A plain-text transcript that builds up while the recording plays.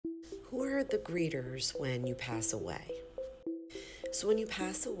Who are the greeters when you pass away? So when you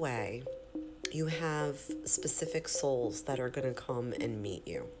pass away, you have specific souls that are going to come and meet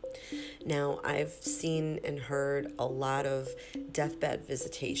you. Now, I've seen and heard a lot of deathbed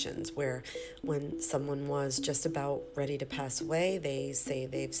visitations where when someone was just about ready to pass away, they say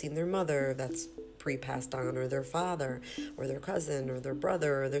they've seen their mother that's pre-passed on, or their father, or their cousin, or their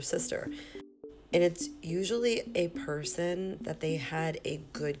brother, or their sister. And it's usually a person that they had a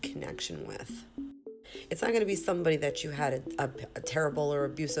good connection with. It's not going to be somebody that you had a terrible or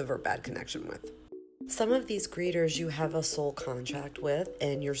abusive or bad connection with. Some of these greeters you have a soul contract with,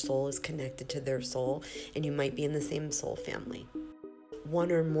 and your soul is connected to their soul, and you might be in the same soul family.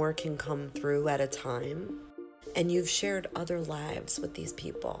 One or more can come through at a time, and you've shared other lives with these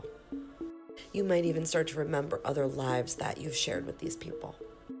people. You might even start to remember other lives that you've shared with these people.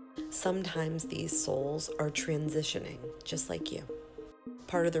 Sometimes these souls are transitioning, just like you.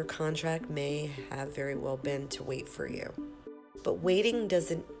 Part of their contract may have very well been to wait for you. But waiting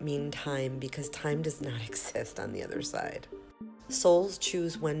doesn't mean time, because time does not exist on the other side. Souls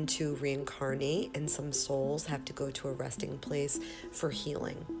choose when to reincarnate, and some souls have to go to a resting place for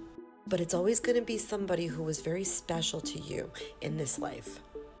healing. But it's always going to be somebody who was very special to you in this life.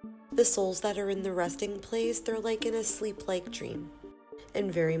 The souls that are in the resting place, they're like in a sleep-like dream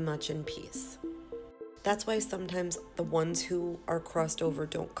and very much in peace. That's why sometimes the ones who are crossed over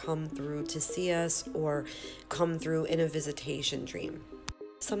don't come through to see us or come through in a visitation dream.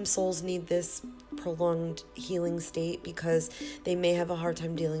 Some souls need this prolonged healing state because they may have a hard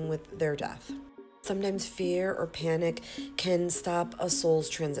time dealing with their death. Sometimes fear or panic can stop a soul's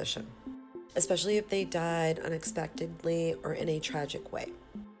transition, especially if they died unexpectedly or in a tragic way.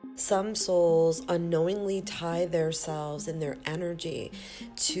 Some souls unknowingly tie themselves and their energy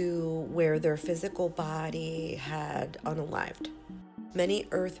to where their physical body had unalived. Many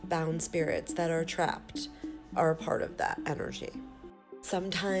earthbound spirits that are trapped are a part of that energy.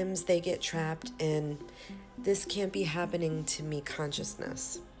 Sometimes they get trapped in "this can't be happening to me"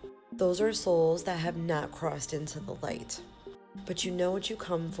 consciousness. Those are souls that have not crossed into the light. But you know what you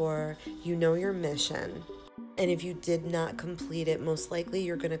come for, you know your mission. And if you did not complete it, most likely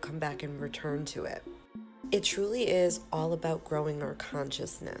you're going to come back and return to it. It truly is all about growing our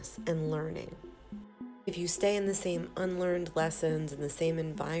consciousness and learning. If you stay in the same unlearned lessons in the same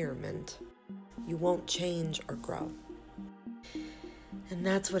environment, you won't change or grow. And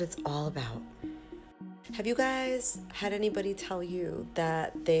that's what it's all about. Have you guys had anybody tell you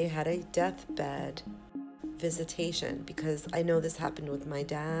that they had a deathbed visitation? Because I know this happened with my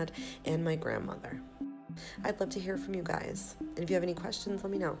dad and my grandmother. I'd love to hear from you guys. And if you have any questions,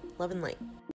 let me know. Love and light.